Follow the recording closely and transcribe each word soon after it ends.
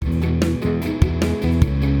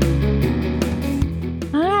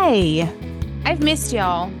Hi. I've missed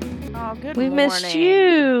y'all. Oh, good We morning. missed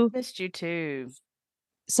you. Missed you too.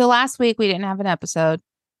 So last week we didn't have an episode.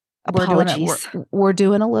 Apologies. We're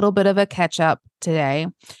doing a little bit of a catch up today.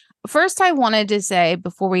 First, I wanted to say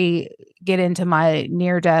before we get into my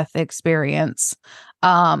near-death experience,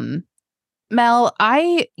 Mel,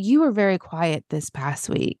 you were very quiet this past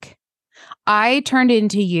week. I turned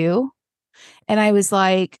into you and I was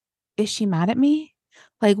like, is she mad at me?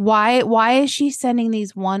 Like, why is she sending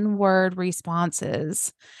these one-word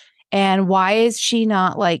responses? And why is she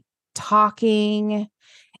not like talking?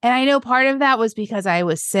 And I know part of that was because I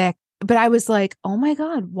was sick, but I was like, oh my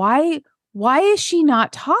God, why is she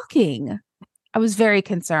not talking? I was very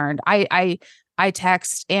concerned. I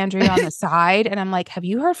text Andrea on the side and I'm like, have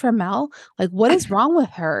you heard from Mel? Like, what is wrong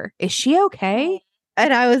with her? Is she okay?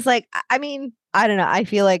 And I was like, I mean, I don't know. I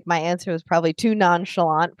feel like my answer was probably too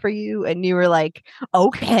nonchalant for you. And you were like,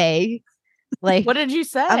 okay. Like, What did you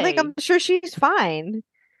say? I'm like, I'm sure she's fine.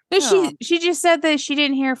 But she just said that she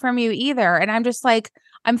didn't hear from you either. And I'm just like,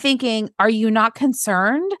 I'm thinking, are you not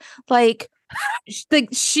concerned? Like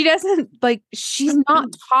she doesn't, like, she's not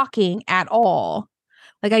talking at all.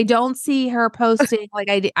 Like, I don't see her posting.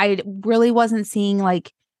 Like, I really wasn't seeing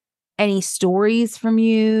like any stories from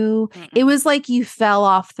you. It was like you fell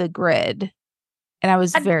off the grid. And I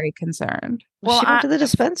was very concerned. Well, she went to the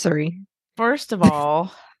dispensary. First of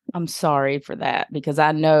all, I'm sorry for that because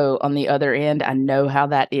I know on the other end, I know how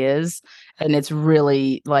that is. And it's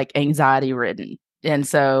really like anxiety ridden. And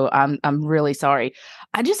so I'm really sorry.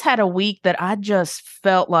 I just had a week that I just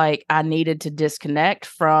felt like I needed to disconnect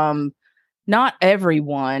from not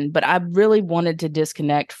everyone, but I really wanted to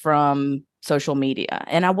disconnect from social media.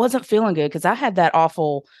 And I wasn't feeling good because I had that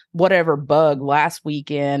awful whatever bug last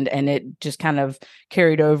weekend and it just kind of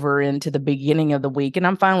carried over into the beginning of the week. And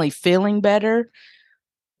I'm finally feeling better.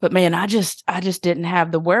 But man, I just didn't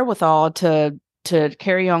have the wherewithal to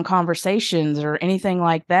carry on conversations or anything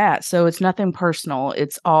like that. So it's nothing personal.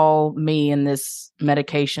 It's all me and this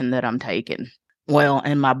medication that I'm taking. Well,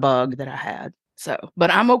 and my bug that I had. So, but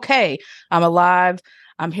I'm okay. I'm alive.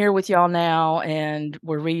 I'm here with y'all now and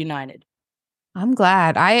we're reunited. I'm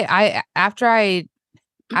glad. After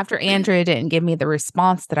Andrea didn't give me the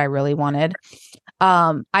response that I really wanted,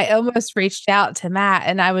 I almost reached out to Matt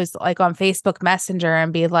and I was like on Facebook Messenger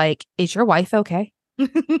and be like, is your wife okay?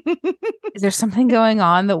 Is there something going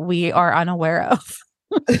on that we are unaware of?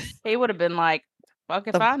 He would have been like, fuck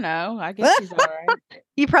if I know. I guess she's all right.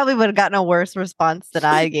 You probably would have gotten a worse response than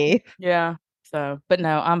I gave. Yeah. So, but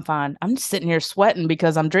no, I'm fine. I'm just sitting here sweating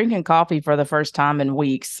because I'm drinking coffee for the first time in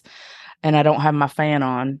weeks and I don't have my fan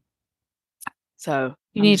on. So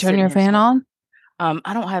you need to turn your fan on?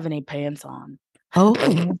 I don't have any pants on. Oh,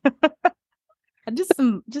 just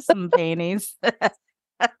some panties.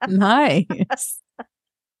 Nice.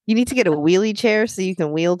 You need to get a wheelie chair so you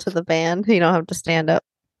can wheel to the van. You don't have to stand up.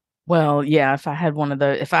 Well, yeah, if I had one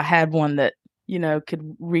that,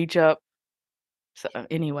 could reach up. So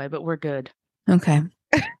anyway, but we're good. Okay.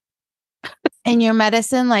 And your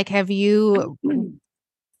medicine, like, have you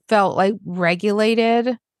felt like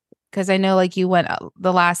regulated? Because I know like you went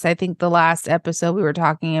the last episode we were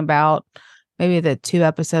talking about, maybe the 2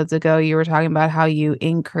 episodes ago, you were talking about how you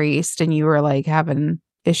increased and you were like having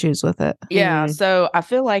issues with it. Yeah. So I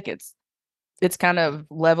feel like it's kind of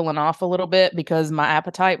leveling off a little bit because my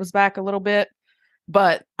appetite was back a little bit,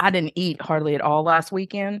 but I didn't eat hardly at all last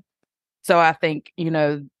weekend. So I think,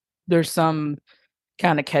 there's some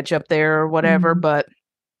kind of catch up there or whatever, but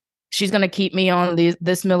she's going to keep me on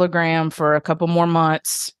this milligram for a couple more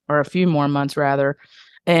months or a few more months rather.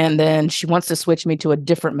 And then she wants to switch me to a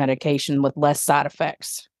different medication with less side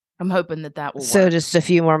effects. I'm hoping that will work. So just a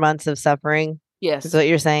few more months of suffering. Yes. Is what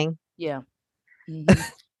you're saying? Yeah. Mm-hmm.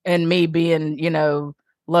 And me being,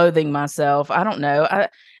 loathing myself. I don't know.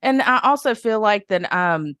 I also feel like that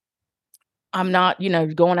I'm not,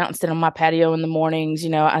 going out and sitting on my patio in the mornings.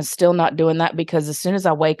 I'm still not doing that because as soon as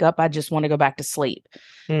I wake up, I just want to go back to sleep.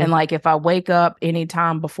 And like if I wake up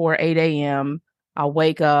anytime before 8 a.m., I'll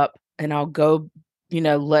wake up and I'll go,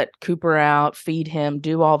 let Cooper out, feed him,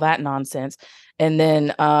 do all that nonsense. And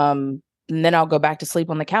then I'll go back to sleep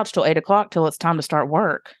on the couch till 8 o'clock till it's time to start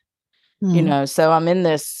work. So I'm in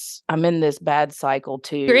this bad cycle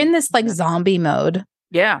too. You're in this like zombie mode.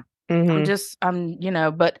 Yeah.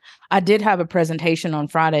 But I did have a presentation on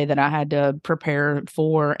Friday that I had to prepare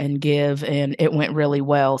for and give, and it went really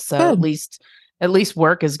well. So good. At least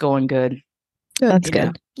work is going good. That's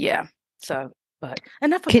good. Yeah. So, but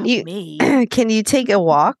enough about me. Can you take a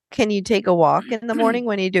walk? Can you take a walk in the morning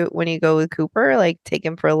when you go with Cooper? Like take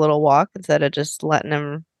him for a little walk instead of just letting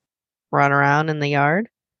him run around in the yard?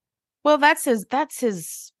 Well, that's his,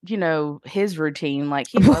 his routine. Like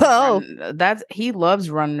Whoa. he loves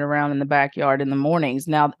running around in the backyard in the mornings.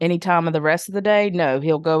 Now, any time of the rest of the day, no,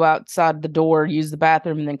 he'll go outside the door, use the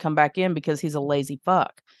bathroom, and then come back in because he's a lazy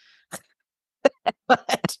fuck.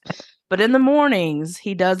 But in the mornings,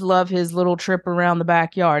 he does love his little trip around the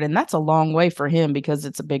backyard, and that's a long way for him because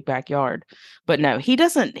it's a big backyard. But no, he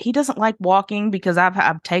doesn't like walking because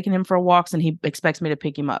I've taken him for walks and he expects me to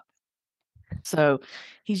pick him up. So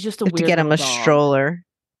he's just a Have to weird get him little a dog, stroller.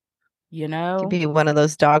 you Could know? be one of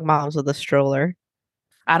those dog moms with a stroller.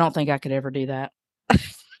 I don't think I could ever do that.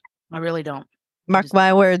 I really don't. Mark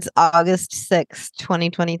my words, August 6th,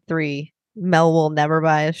 2023. Mel will never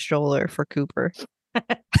buy a stroller for Cooper.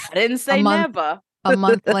 I didn't say never. A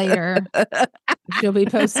month later, she'll be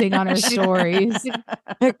posting on her stories.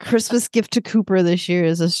 A Christmas gift to Cooper this year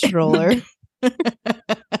is a stroller.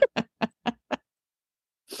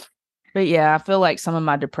 But yeah, I feel like some of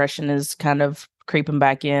my depression is kind of creeping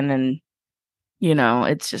back in, and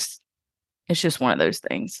it's just one of those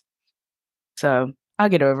things. So I'll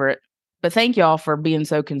get over it. But thank y'all for being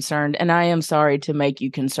so concerned. And I am sorry to make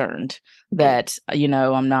you concerned that,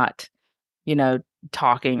 I'm not,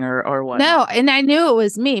 talking or what. No, and I knew it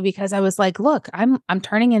was me because I was like, look, I'm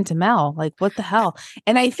turning into Mel. Like, what the hell?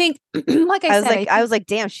 And I think, like I was like,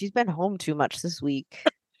 damn, she's been home too much this week.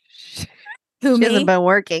 Who, she me? hasn't been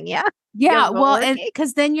working. Yeah. Yeah. Well, and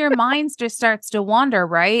because then your mind just starts to wander,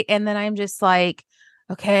 right? And then I'm just like,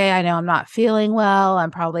 okay, I know I'm not feeling well.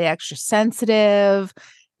 I'm probably extra sensitive,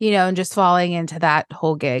 and just falling into that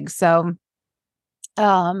whole gig. So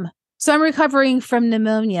I'm recovering from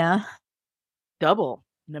pneumonia. Double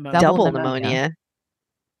pneumonia.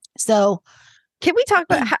 So can we talk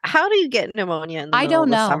about how do you get pneumonia in the middle of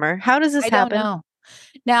the summer? How does this happen? I don't know.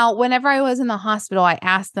 Now, whenever I was in the hospital, I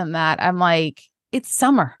asked them that. I'm like, it's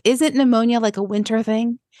summer. Isn't pneumonia like a winter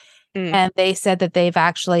thing? And they said that they've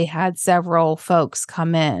actually had several folks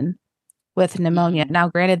come in with pneumonia. Now,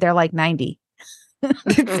 granted, they're like 90.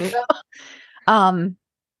 So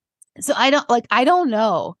I don't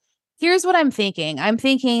know. Here's what I'm thinking. I'm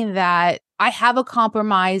thinking that I have a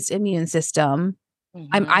compromised immune system.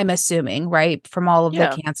 I'm assuming, right? From all of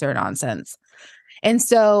the cancer nonsense. And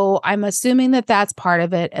so I'm assuming that that's part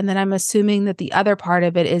of it. And then I'm assuming that the other part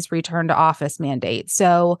of it is return to office mandate.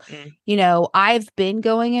 So, I've been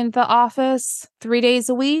going into the office 3 days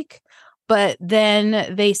a week, but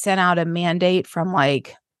then they sent out a mandate from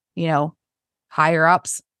higher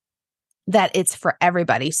ups that it's for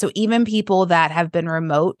everybody. So even people that have been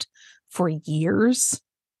remote for years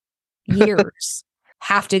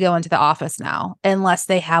have to go into the office now unless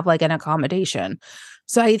they have like an accommodation.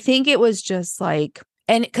 So I think it was just like,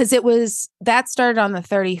 and because that started on the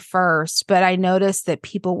 31st, but I noticed that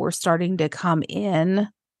people were starting to come in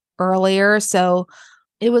earlier. So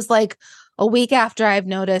it was like a week after I've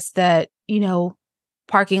noticed that,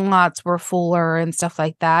 parking lots were fuller and stuff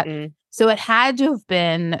like that. So it had to have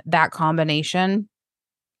been that combination.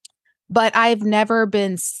 But I've never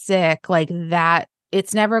been sick like that.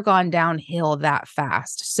 It's never gone downhill that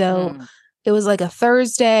fast. So it was like a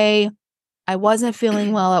Thursday. I wasn't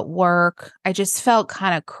feeling well at work. I just felt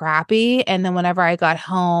kind of crappy. And then whenever I got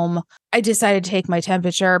home, I decided to take my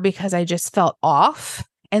temperature because I just felt off.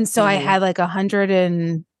 And so I had like 100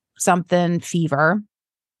 and something fever,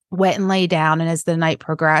 went and lay down. And as the night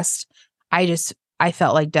progressed, I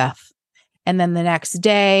felt like death. And then the next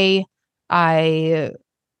day, I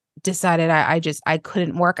decided I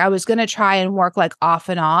couldn't work. I was going to try and work like off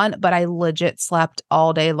and on, but I legit slept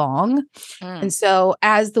all day long. And so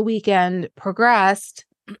as the weekend progressed,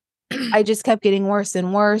 I just kept getting worse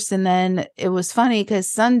and worse. And then it was funny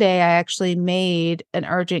because Sunday I actually made an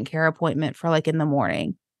urgent care appointment for like in the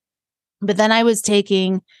morning. But then I was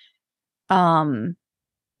taking Mucinex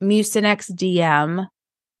DM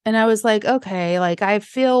and I was like, okay, like I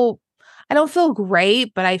don't feel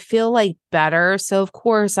great, but I feel like better. So of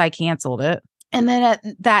course I canceled it. And then at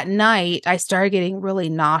that night, I started getting really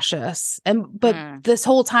nauseous. But this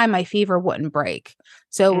whole time my fever wouldn't break.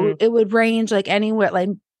 So it would range anywhere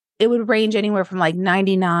from like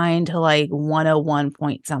 99 to like 101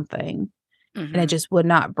 point something. And it just would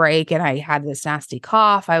not break. And I had this nasty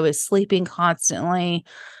cough. I was sleeping constantly.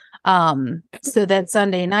 So then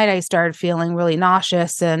Sunday night I started feeling really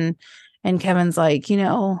nauseous and Kevin's like,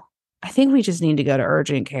 I think we just need to go to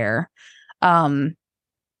urgent care.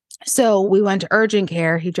 So we went to urgent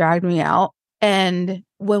care. He dragged me out. And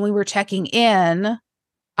when we were checking in,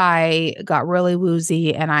 I got really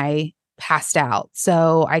woozy and I passed out.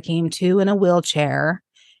 So I came to in a wheelchair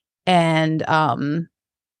and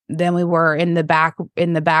than we were in the back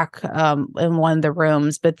in one of the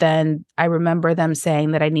rooms. But then I remember them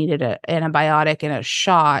saying that I needed an antibiotic and a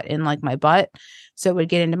shot in like my butt so it would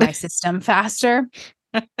get into my system faster.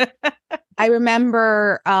 I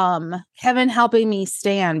remember Kevin helping me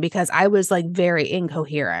stand because I was like very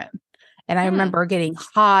incoherent. And I remember getting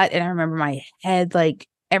hot, and I remember my head, like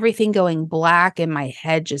everything going black and my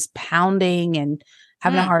head just pounding and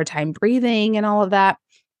having a hard time breathing and all of that.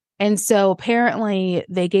 And so apparently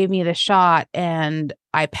they gave me the shot and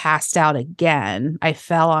I passed out again. I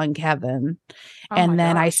fell on Kevin and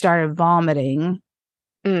then I started vomiting.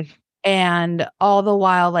 And all the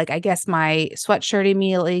while, like, I guess my sweatshirt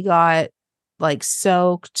immediately got like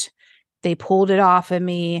soaked. They pulled it off of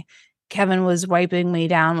me. Kevin was wiping me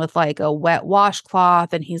down with like a wet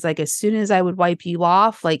washcloth. And he's like, as soon as I would wipe you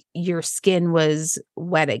off, like your skin was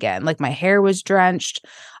wet again. Like my hair was drenched.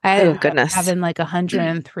 I had having like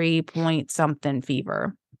 103 point something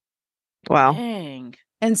fever. Wow. Dang.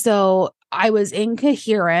 And so I was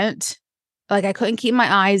incoherent. Like I couldn't keep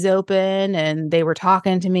my eyes open and they were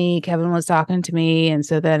talking to me. Kevin was talking to me. And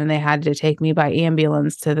so then they had to take me by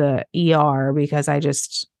ambulance to the ER because I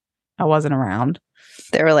wasn't around.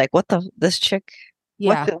 They were like, this chick?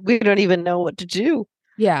 Yeah. We don't even know what to do.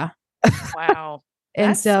 Yeah. Wow. And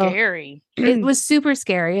That's so scary. It was super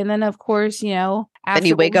scary. And then of course, and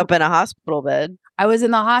you wake up in a hospital bed. I was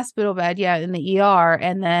in the hospital bed, in the ER.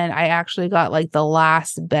 And then I actually got like the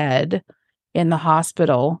last bed in the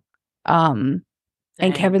hospital. And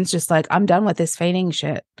Kevin's just like, I'm done with this fainting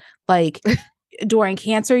shit. Like during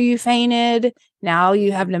cancer, you fainted. Now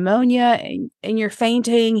you have pneumonia and you're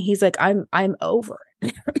fainting. He's like, I'm over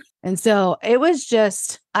it. And so it was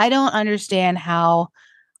just, I don't understand how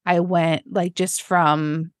I went like just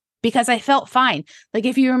from, because I felt fine. Like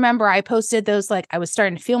if you remember, I posted those, like I was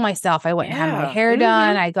starting to feel myself. I went and had my hair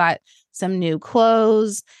done. I got some new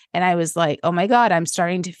clothes and I was like, oh my God, I'm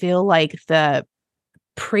starting to feel like the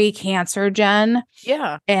pre-cancer Jen.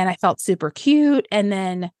 Yeah. And I felt super cute. And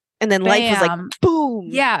then bam, life was like, boom.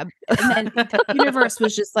 Yeah. And then the universe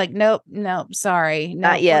was just like, nope, sorry.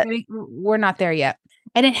 Not yet. We're not there yet.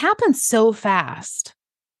 And it happened so fast.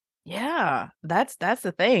 Yeah. That's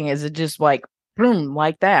the thing. Is it just like, boom,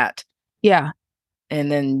 like that? Yeah.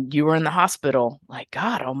 And then you were in the hospital. Like,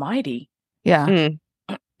 God almighty. Yeah.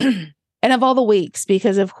 And of all the weeks,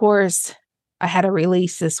 because of course I had a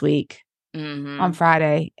release this week. On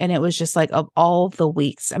Friday. And it was just like, of all the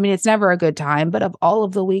weeks, I mean, it's never a good time, but of all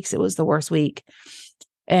of the weeks, it was the worst week.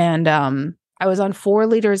 And I was on 4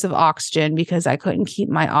 liters of oxygen because I couldn't keep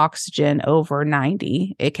my oxygen over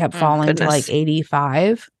 90. It kept falling to like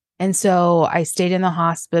 85. And so I stayed in the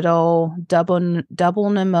hospital, double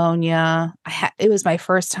pneumonia. It was my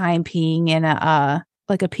first time peeing in a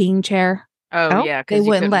peeing chair. Oh yeah. They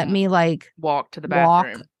wouldn't let me like walk to the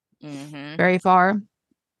bathroom very far.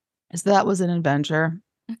 So that was an adventure.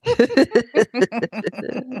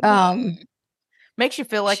 Makes you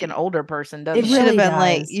feel like an older person, doesn't it? Should have been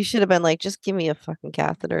like, you should have been like, just give me a fucking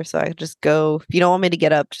catheter so I could just go. If you don't want me to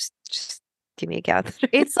get up, just give me a catheter.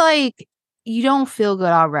 It's like you don't feel good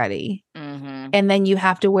already. And then you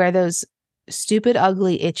have to wear those stupid,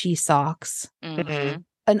 ugly, itchy socks. An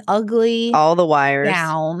ugly all the wires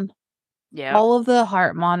gown. Yeah. All of the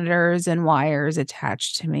heart monitors and wires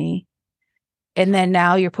attached to me. And then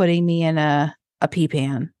now you're putting me in a pee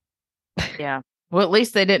pan. Yeah. Well, at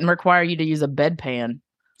least they didn't require you to use a bedpan.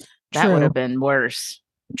 That would have been worse.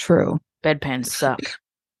 True. Bedpans suck.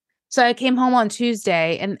 So I came home on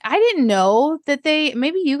Tuesday and I didn't know that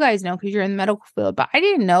maybe you guys know because you're in the medical field, but I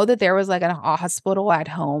didn't know that there was like a hospital at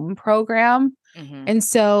home program. And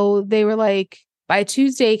so they were like, by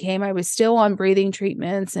Tuesday came, I was still on breathing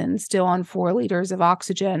treatments and still on 4 liters of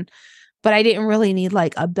oxygen, but I didn't really need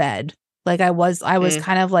like a bed. Like I was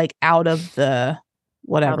kind of like out of the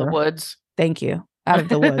whatever. Out of the woods. Thank you. Out of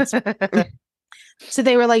the woods. So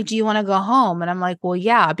they were like, do you want to go home? And I'm like, well,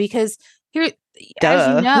 yeah, because here,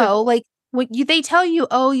 as you know, like when they tell you,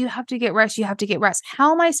 oh, you have to get rest. You have to get rest.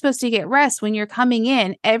 How am I supposed to get rest when you're coming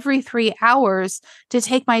in every 3 hours to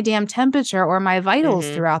take my damn temperature or my vitals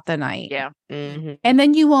throughout the night? Yeah. And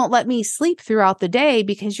then you won't let me sleep throughout the day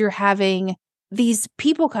because you're having these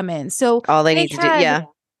people come in. So all they need to do. Yeah.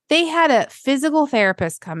 They had a physical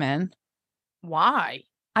therapist come in. Why?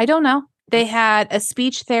 I don't know. They had a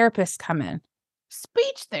speech therapist come in.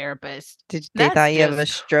 Speech therapist? They thought you have a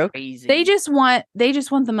stroke? Crazy. They just want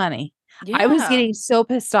the money. Yeah. I was getting so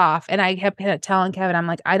pissed off and I kept telling Kevin, I'm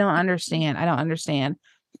like, I don't understand.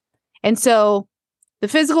 And so the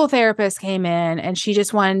physical therapist came in and she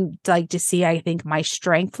just wanted like to see, I think, my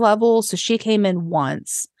strength level. So she came in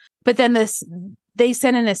once. But then they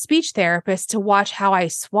sent in a speech therapist to watch how I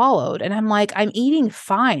swallowed. And I'm like, I'm eating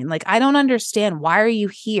fine. Like, I don't understand. Why are you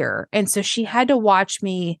here? And so she had to watch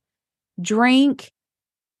me drink,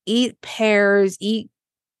 eat pears, eat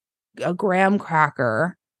a graham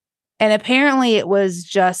cracker. And apparently it was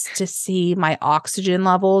just to see my oxygen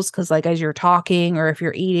levels. Cause like, as you're talking or if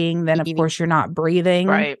you're eating, then of course you're not breathing.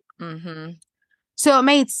 Right. Mm-hmm. So it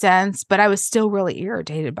made sense, but I was still really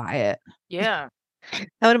irritated by it. Yeah.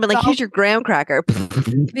 I would have been like, here's your graham cracker.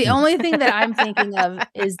 The only thing that I'm thinking of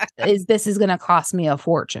is this is going to cost me a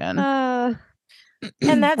fortune. And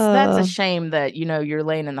that's a shame that, you're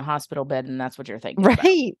laying in the hospital bed and that's what you're thinking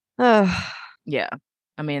right. Yeah.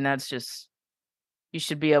 I mean, that's just, you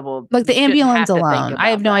should be able, like the ambulance alone.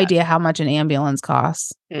 I have no that. idea how much an ambulance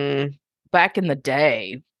costs. Back in the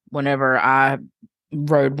day, whenever I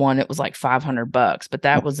rode one, it was like $500, but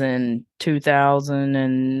that was in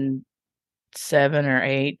 2007 or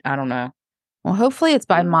 8. I don't know. Well, hopefully it's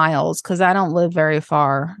by miles because I don't live very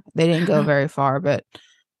far. They didn't go very far, but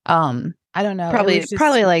I don't know. Probably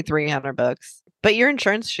like $300, but your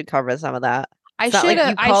insurance should cover some of that. I should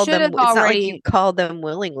have already. It's not like you called them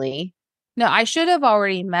willingly. No, I should have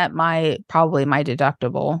already met my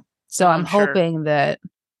deductible. So I'm hoping that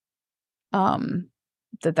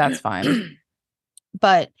that's fine.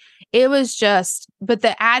 But it was but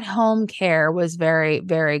the at-home care was very,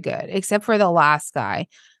 very good, except for the last guy.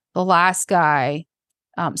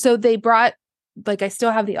 So they brought, like, I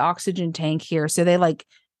still have the oxygen tank here. So they like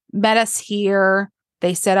met us here.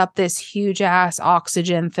 They set up this huge ass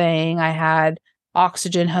oxygen thing. I had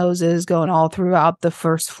oxygen hoses going all throughout the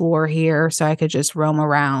first floor here so I could just roam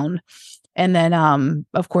around. And then,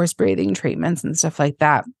 of course, breathing treatments and stuff like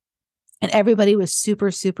that. And everybody was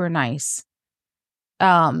super, super nice.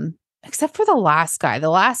 Except for the last guy. The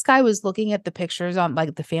last guy was looking at the pictures on,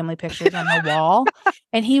 like, the family pictures on the wall.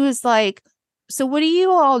 And he was like, so what do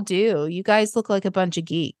you all do? You guys look like a bunch of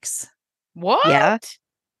geeks. What?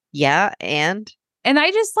 Yeah. And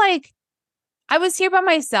I just like, I was here by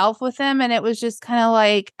myself with him and it was just kind of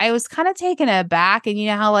like, I was kind of taken aback. And you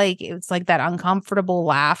know how like, it's like that uncomfortable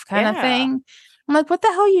laugh kind of thing. I'm like, what the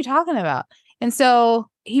hell are you talking about? And so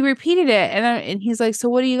he repeated it and he's like, so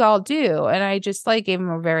what do you all do? And I just like gave him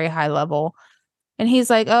a very high level. And he's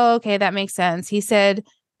like, oh, okay, that makes sense. He said,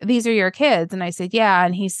 these are your kids. And I said, yeah.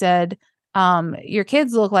 And he said, your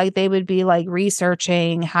kids look like they would be like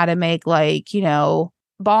researching how to make like,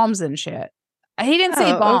 bombs and shit. He didn't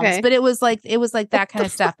say bombs, but it was like that kind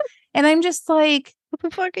of stuff. And I'm just like, what the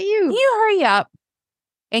fuck are you? Can you hurry up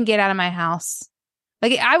and get out of my house?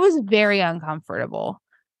 Like, I was very uncomfortable.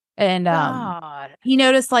 And he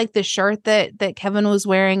noticed like the shirt that Kevin was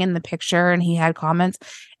wearing in the picture and he had comments.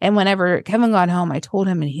 And whenever Kevin got home, I told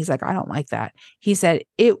him and he's like, I don't like that. He said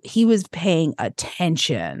he was paying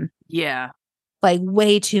attention. Yeah. Like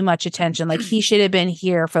way too much attention. Like he should have been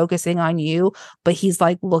here focusing on you, but he's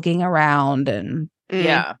like looking around and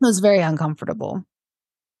yeah, it was very uncomfortable.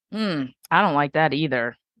 I don't like that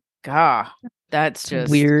either. God, that's just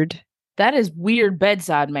weird. That is weird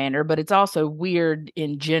bedside manner, but it's also weird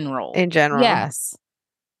in general. Yes.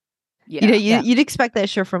 Yeah. You'd expect that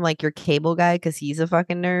shit from like your cable guy because he's a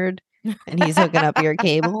fucking nerd and he's hooking up your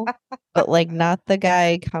cable, but like not the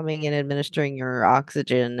guy coming and administering your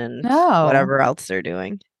oxygen and whatever else they're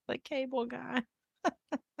doing. The cable guy.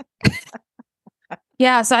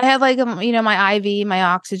 Yeah, so I had like my IV, my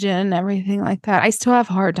oxygen, everything like that. I still have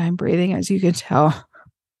a hard time breathing, as you can tell.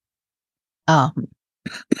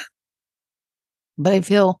 But I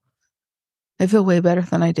feel way better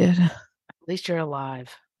than I did. At least you're alive.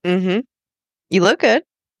 Mm-hmm. You look good.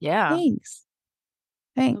 Yeah. Thanks.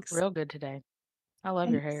 You look real good today. I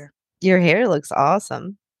love your hair. Your hair looks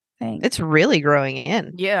awesome. Thanks. It's really growing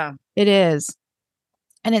in. Yeah. It is.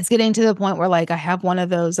 And it's getting to the point where like I have one of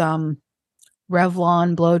those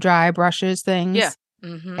Revlon blow dry brushes things. Yeah.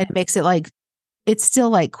 Mm-hmm. And it makes it like it's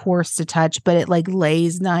still like coarse to touch, but it like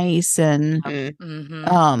lays nice and it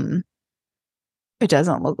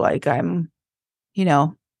doesn't look like I'm,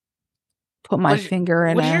 put my finger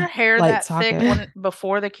in. Was your hair light that socket. thick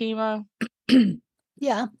before the chemo?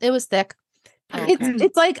 Yeah, it was thick. Okay.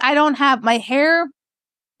 It's like I don't have my hair.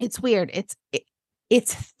 It's weird.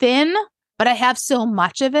 It's thin, but I have so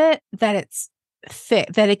much of it that it's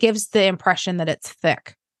thick, that it gives the impression that it's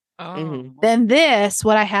thick. Oh. Then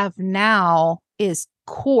what I have now is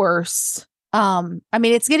coarse. I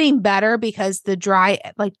mean, it's getting better because the dry,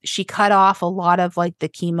 like she cut off a lot of like the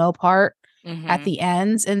chemo part at the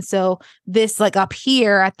ends. And so this like up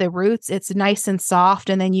here at the roots, it's nice and soft.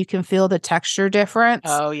 And then you can feel the texture difference.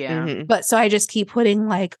 Oh yeah. Mm-hmm. But so I just keep putting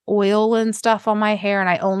like oil and stuff on my hair and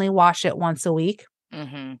I only wash it once a week.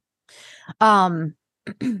 Um,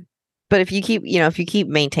 But if you keep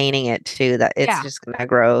maintaining it too, that it's just gonna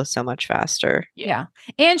grow so much faster. Yeah.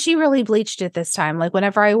 And she really bleached it this time. Like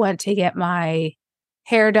whenever I went to get my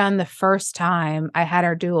hair done the first time, I had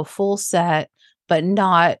her do a full set, but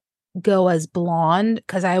not go as blonde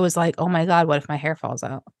because I was like, oh my God, what if my hair falls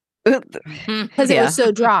out? Because it was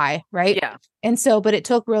so dry, right? Yeah. And so, but it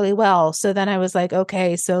took really well. So then I was like,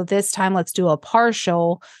 okay, so this time let's do a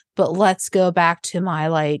partial, but let's go back to my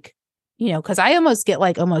like, because I almost get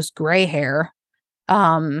like almost gray hair.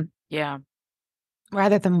 Yeah.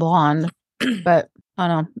 Rather than blonde. But I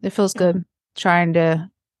don't know. It feels good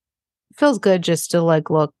feels good just to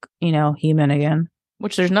like look, human again.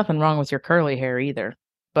 Which there's nothing wrong with your curly hair either.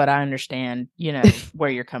 But I understand,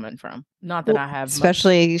 where you're coming from. Not that I have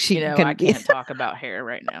especially much, I can't talk about hair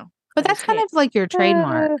right now. But that's kind of like your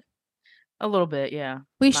trademark. A little bit, yeah.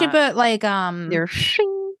 We should put like your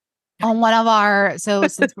on one of our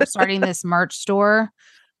since we're starting this merch store,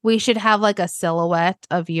 we should have like a silhouette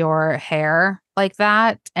of your hair like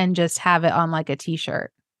that and just have it on like a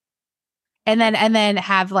t-shirt. And then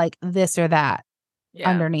have like this or that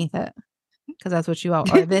underneath it. Because that's what you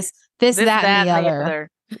all or this, that, and the other.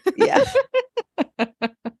 Yeah.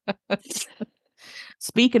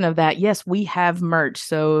 Speaking of that, yes, we have merch.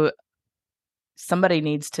 So somebody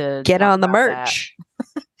needs to get on the merch.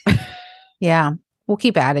 Yeah. We'll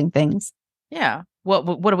keep adding things. Yeah. What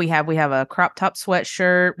do we have? We have a crop top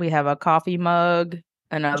sweatshirt. We have a coffee mug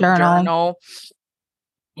and a journal.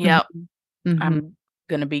 Yep. Mm-hmm. I'm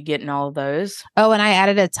going to be getting all of those. Oh, and I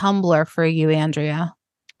added a tumbler for you, Andrea.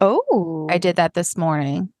 Oh. I did that this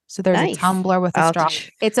morning. So there's a tumbler with a straw.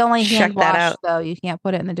 It's only hand washed, though. You can't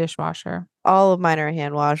put it in the dishwasher. All of mine are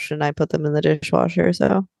hand washed, and I put them in the dishwasher.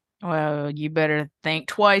 So, well, you better think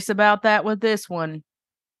twice about that with this one.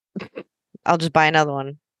 I'll just buy another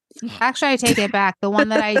one. Actually, I take it back. The one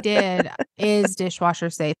that I did is dishwasher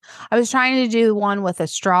safe. I was trying to do one with a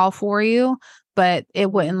straw for you, but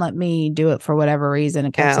it wouldn't let me do it for whatever reason.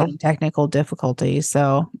 It kept saying technical difficulties.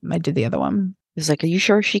 So I did the other one. It's like, are you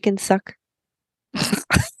sure she can suck?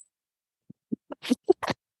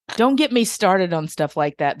 Don't get me started on stuff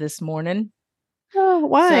like that this morning. Oh,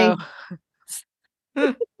 why?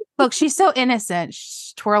 Look, she's so innocent.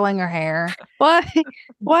 She's twirling her hair. Why?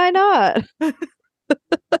 Why not?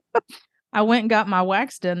 I went and got my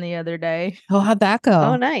wax done the other day. Oh, how'd that go?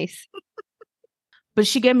 Oh, nice. But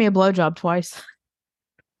she gave me a blowjob twice.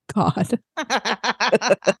 God.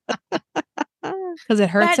 Because it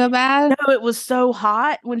hurt so bad? No, it was so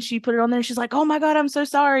hot when she put it on there. She's like, oh my God, I'm so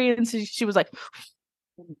sorry. And so she was like,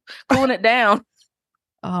 cooling it down.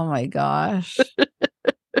 Oh my gosh.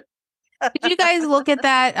 Did you guys look at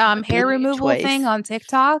that hair removal thing on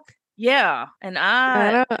TikTok? Yeah. And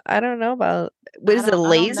I don't know about, what is it, a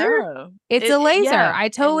laser? It's a laser. Yeah. I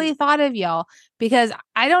totally thought of y'all because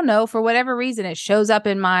I don't know, for whatever reason, it shows up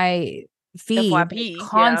in my feed FYP,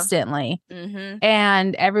 constantly. Yeah. Mm-hmm.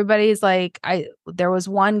 And everybody's like, there was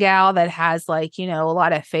one gal that has like, a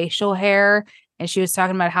lot of facial hair, and she was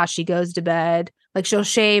talking about how she goes to bed. Like she'll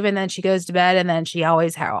shave and then she goes to bed, and then she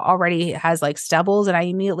always already has like stubbles. And I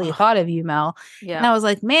immediately thought of you, Mel. Yeah. And I was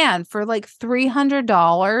like, man, for like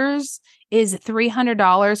 $300, is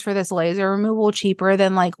 $300 for this laser removal cheaper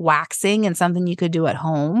than like waxing and something you could do at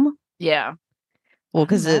home? Yeah. Well,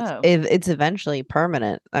 because it's eventually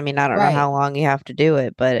permanent. I mean, I don't know how long you have to do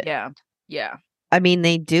it, but yeah. I mean,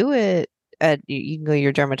 they do it you can go to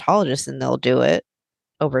your dermatologist and they'll do it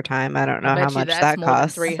over time. I don't know how much that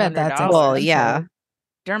costs. $300. Well, yeah.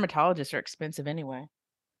 Dermatologists are expensive anyway.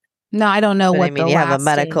 No, I don't know what. I mean, you have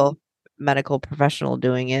a medical professional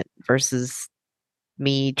doing it versus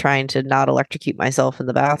me trying to not electrocute myself in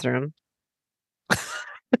the bathroom.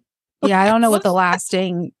 Yeah, I don't know what the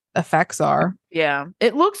lasting effects are. Yeah,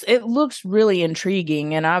 it looks really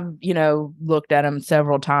intriguing, and I've looked at them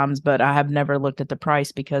several times, but I have never looked at the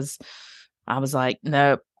price because I was like,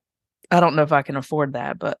 nope, I don't know if I can afford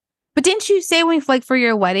that. But didn't you say for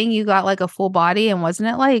your wedding you got like a full body, and wasn't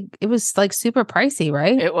it like it was like super pricey,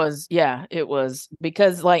 right? It was, yeah, it was,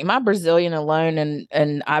 because like my Brazilian alone,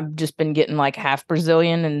 and I've just been getting like half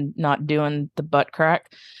Brazilian and not doing the butt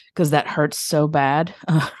crack because that hurts so bad.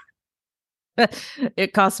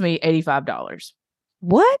 It cost me $85.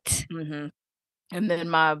 What? Mm-hmm. And then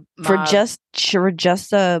my for just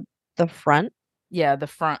the front? Yeah, the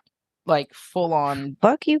front, like full on.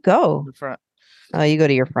 Fuck you, go the front. Oh, you go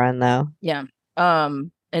to your friend though. Yeah.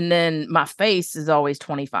 And then my face is always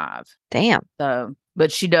 $25. Damn. So,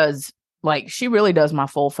 but she really does my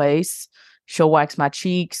full face. She'll wax my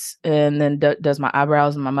cheeks and then does my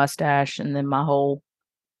eyebrows and my mustache and then my whole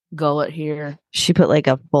gullet here. She put like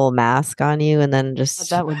a full mask on you and then just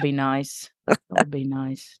That would be nice. That would be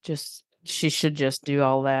nice. She should just do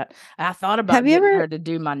all that. I thought about getting her to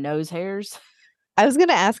do my nose hairs. I was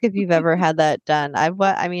gonna ask if you've ever had that done.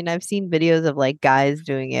 I've seen videos of like guys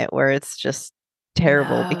doing it where it's just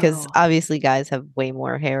terrible because obviously guys have way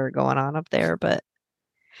more hair going on up there, but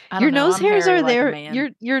your nose hairs are there.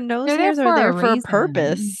 Your nose hairs are there for a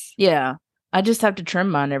purpose. Yeah. I just have to trim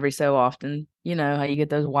mine every so often. You know how you get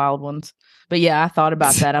those wild ones. But yeah, I thought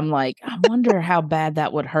about that. I'm like, I wonder how bad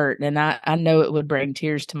that would hurt. And I know it would bring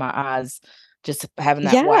tears to my eyes just having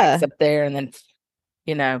that wax up there and then,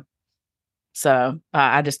 you know. So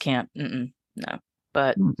I just can't. No.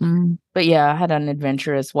 But yeah, I had an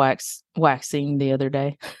adventurous waxing the other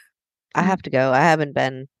day. I have to go. I haven't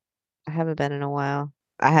been in a while.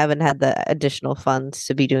 I haven't had the additional funds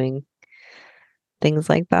to be doing things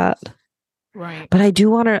like that. Right. But I do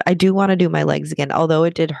want to do my legs again. Although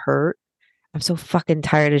it did hurt. I'm so fucking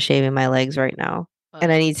tired of shaving my legs right now.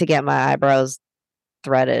 And I need to get my eyebrows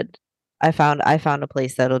threaded. I found a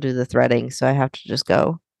place that'll do the threading, so I have to just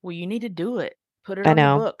go. Well, you need to do it. Put it on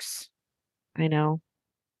the books. I know.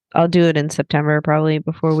 I'll do it in September probably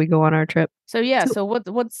before we go on our trip. So yeah, so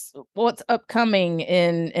what's upcoming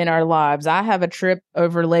in our lives? I have a trip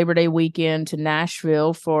over Labor Day weekend to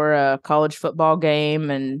Nashville for a college football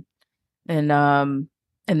game and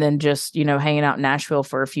then just, hanging out in Nashville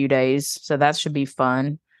for a few days. So that should be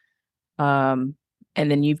fun. And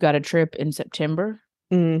then you've got a trip in September.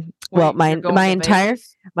 Well, my entire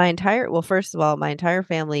first of all, my entire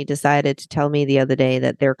family decided to tell me the other day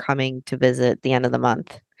that they're coming to visit the end of the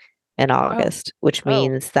month in August, which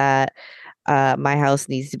means that my house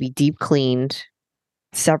needs to be deep cleaned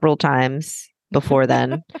several times before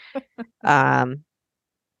then. I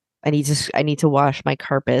need to wash my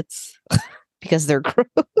carpets because they're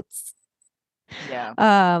gross.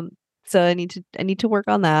 Yeah. So I need to work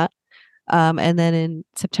on that. And then in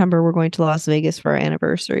September we're going to Las Vegas for our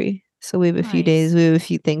anniversary. So we have a few days, we have a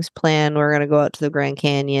few things planned. We're gonna go out to the Grand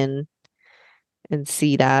Canyon and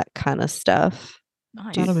see that kind of stuff.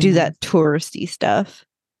 Nice. Do that touristy stuff.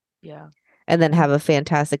 Yeah. And then have a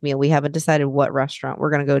fantastic meal. We haven't decided what restaurant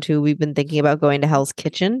we're gonna go to. We've been thinking about going to Hell's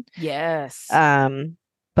Kitchen. Yes.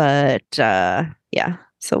 But yeah.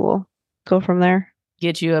 So we'll go from there.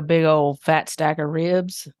 Get you a big old fat stack of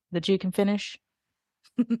ribs that you can finish.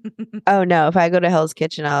 Oh no, if I go to Hell's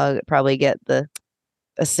Kitchen, I'll probably get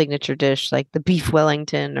a signature dish like the beef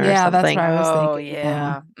Wellington or something. That's what I was thinking.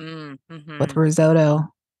 Oh yeah. With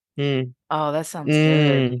risotto. Oh, that sounds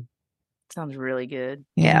good. Sounds really good.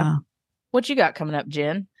 Yeah. What you got coming up,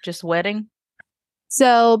 Jen? Just wedding?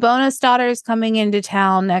 So bonus daughter is coming into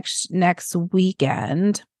town next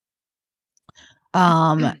weekend.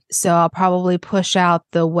 So I'll probably push out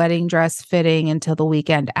the wedding dress fitting until the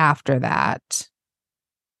weekend after that.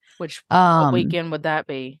 What weekend would that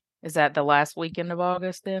be? Is that the last weekend of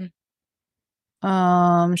August then?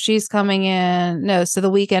 She's coming in. No, so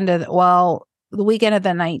the weekend of the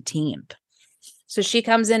 19th. So she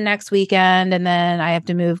comes in next weekend, and then I have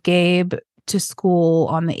to move Gabe to school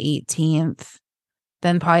on the 18th.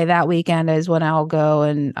 Then probably that weekend is when I'll go,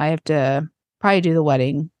 and I have to probably do the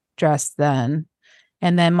wedding dress then.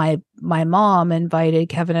 And then my mom invited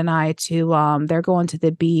Kevin and I to they're going to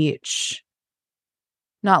the beach.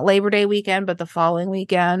 Not Labor Day weekend, but the following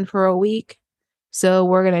weekend for a week. So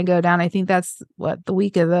we're going to go down. I think that's the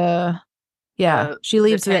week of she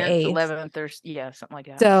leaves the 8th. 11th or something like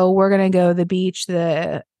that. So we're going to go to the beach,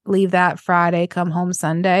 leave that Friday, come home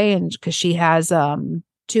Sunday. And cause she has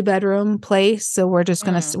 2-bedroom place. So we're just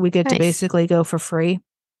going to, we get to basically go for free.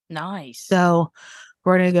 Nice. So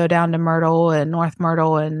we're going to go down to Myrtle and North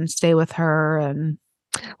Myrtle and stay with her. And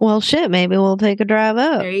well, shit, maybe we'll take a drive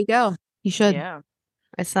up. There you go. You should. Yeah.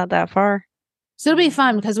 It's not that far. So it'll be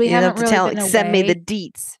fun because we haven't really been away. Send me the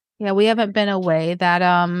deets. Yeah, we haven't been away that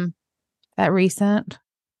recent.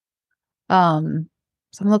 So I'm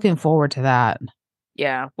looking forward to that.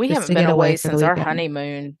 Yeah, we haven't been away since our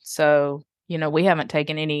honeymoon. So, we haven't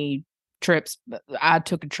taken any trips. I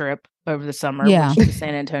took a trip over the summer, which was to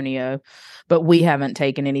San Antonio, but we haven't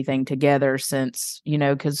taken anything together since,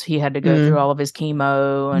 because he had to go through all of his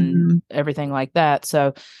chemo and everything like that.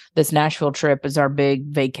 So this Nashville trip is our big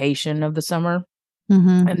vacation of the summer.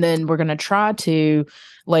 And then we're going to try to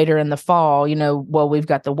later in the fall, we've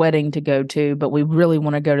got the wedding to go to, but we really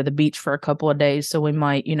want to go to the beach for a couple of days. So we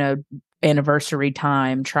might, anniversary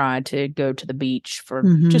time, try to go to the beach for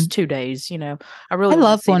just 2 days. I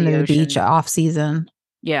love going to the beach off season.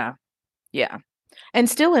 Yeah. Yeah. And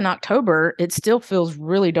still in October, it still feels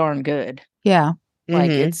really darn good. Yeah.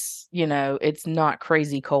 Like it's, it's not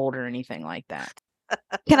crazy cold or anything like that.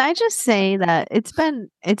 Can I just say that it's been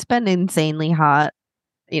insanely hot,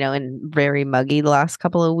 and very muggy the last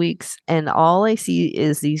couple of weeks, and all I see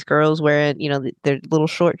is these girls wearing, their little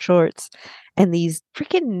short shorts and these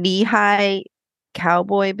freaking knee-high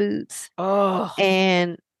cowboy boots. Oh,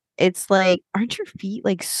 And it's like, aren't your feet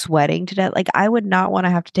like sweating to death? Like, I would not want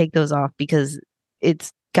to have to take those off because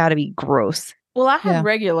it's got to be gross. well, I have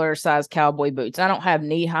regular size cowboy boots. I don't have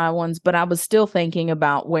knee high ones, but I was still thinking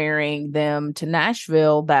about wearing them to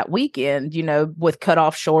Nashville that weekend, with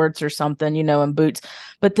cutoff shorts or something, and boots.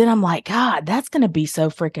 But then I'm like, God, that's going to be so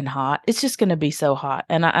freaking hot. It's just going to be so hot.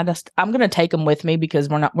 And I'm going to take them with me because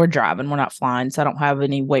we're driving, we're not flying. So I don't have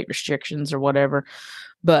any weight restrictions or whatever.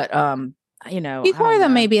 But, you can wear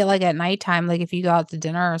them maybe like at nighttime, like if you go out to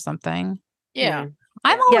dinner or something. Yeah.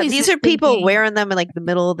 I'm always these are people wearing them in like the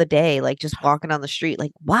middle of the day, like just walking on the street.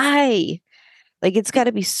 Like, why? Like, it's got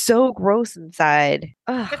to be so gross inside.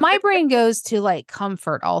 Ugh. My brain goes to like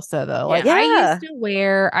comfort also though. Like I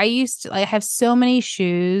used to I have so many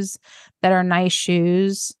shoes that are nice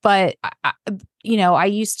shoes, but I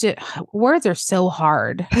used to words are so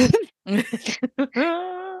hard.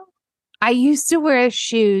 I used to wear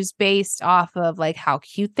shoes based off of like how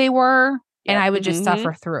cute they were, and I would just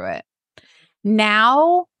suffer through it.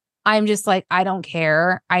 Now I'm just like, I don't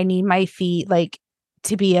care. I need my feet like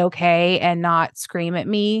to be okay and not scream at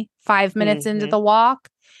me 5 minutes into the walk.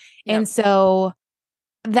 Yep. And so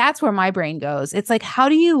that's where my brain goes. It's like, how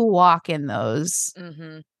do you walk in those?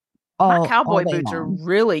 My cowboy boots are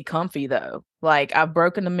really comfy though. Like I've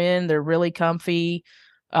broken them in. They're really comfy.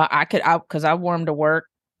 Because I wore them to work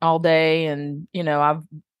all day, and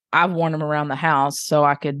I've worn them around the house so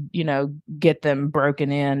I could get them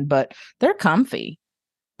broken in, but they're comfy.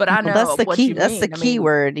 But I know that's the what key. you That's mean. the key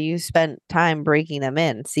word. You spent time breaking them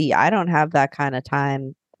in. See, I don't have that kind of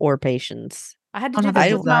time or patience. I had to do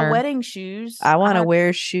that with my wedding shoes. I want to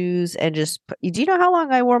wear shoes and just. Do you know how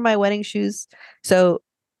long I wore my wedding shoes? So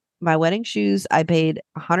my wedding shoes I paid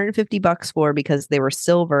 $150 for because they were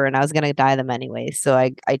silver and I was gonna dye them anyway. So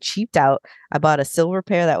I cheaped out. I bought a silver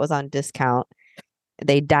pair that was on discount.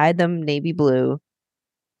 They dyed them navy blue,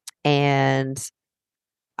 and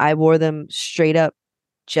I wore them straight up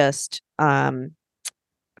just for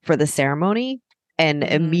the ceremony. And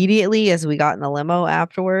immediately as we got in the limo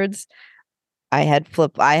afterwards, I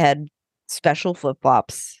had special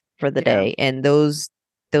flip-flops for the day, and those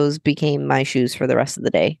became my shoes for the rest of the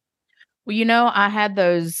day. Well, I had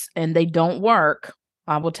those and they don't work.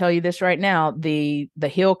 I will tell you this right now. The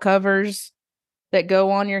heel covers that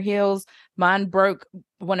go on your heels, mine broke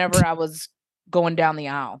whenever I was going down the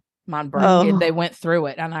aisle. Mine broke. They went through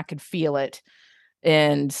it and I could feel it.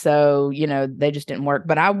 And so, they just didn't work.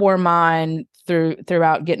 But I wore mine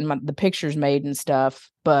throughout getting the pictures made and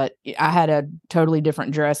stuff. But I had a totally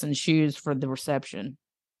different dress and shoes for the reception.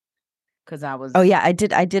 Because I was. Oh, yeah, I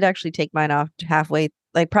did actually take mine off halfway,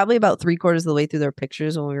 like probably about 3/4 of the way through their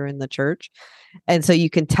pictures when we were in the church. And so you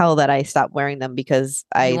can tell that I stopped wearing them because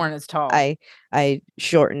you weren't as tall. I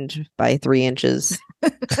shortened by 3 inches.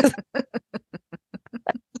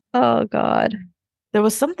 Oh, God. There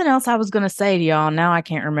was something else I was going to say to y'all. Now I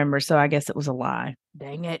can't remember. So I guess it was a lie.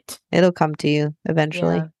 Dang it. It'll come to you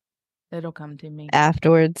eventually. Yeah, it'll come to me.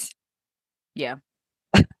 Afterwards. Yeah.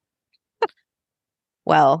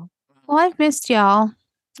 Well, I've missed y'all.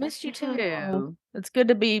 Missed you too. It's good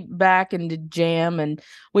to be back and to jam. And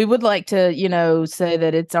we would like to, say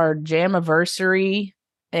that it's our jam-iversary.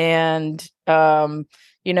 And,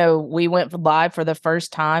 we went live for the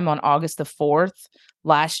first time on August the 4th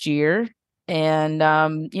last year. And,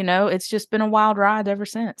 it's just been a wild ride ever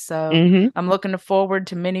since. So I'm looking forward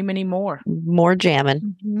to many, many more. More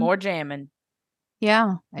jamming. More jamming.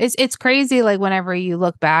 Yeah. It's crazy. Like whenever you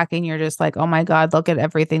look back and you're just like, oh my God, look at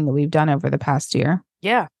everything that we've done over the past year.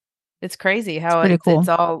 Yeah. It's crazy how it's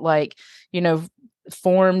all like,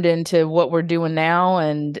 formed into what we're doing now.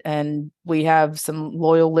 And we have some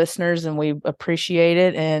loyal listeners and we appreciate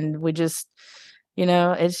it. And we just,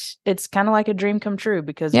 it's kind of like a dream come true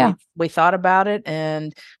because we thought about it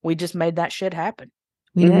and we just made that shit happen.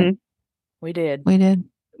 We did. We did.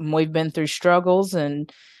 And we've been through struggles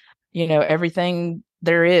and, everything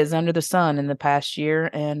there is under the sun in the past year.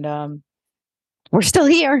 And we're still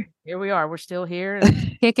here. Here we are. We're still here.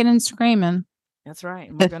 Kicking and screaming. That's right.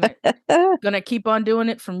 And we're gonna keep on doing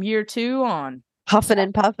it from year 2 on. Huffing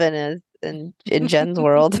and puffing in Jen's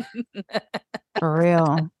world. For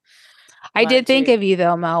real. I did think of you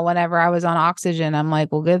though, Mel, whenever I was on oxygen. I'm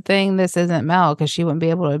like, well, good thing this isn't Mel because she wouldn't be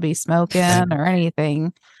able to be smoking or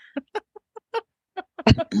anything.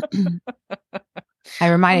 I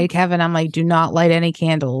reminded Kevin, I'm like, do not light any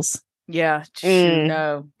candles. Yeah, shoot,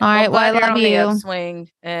 no. All right, well, I you're love on the you. upswing,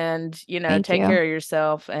 and Thank take you. care of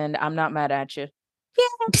yourself. And I'm not mad at you.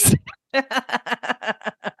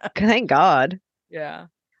 Thank God. Yeah,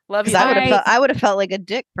 love you. I would have felt like a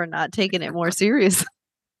dick for not taking it more seriously.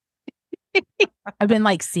 I've been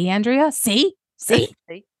like, see, Andrea, see.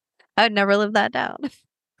 I would never live that down. All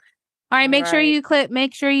right, make sure you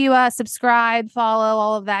subscribe, follow,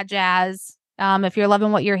 all of that jazz. If you're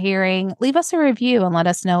loving what you're hearing, leave us a review and let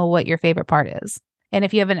us know what your favorite part is. And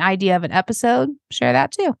if you have an idea of an episode, share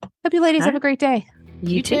that too. Hope you ladies have a great day.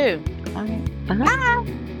 You too. All right. Bye.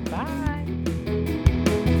 Bye.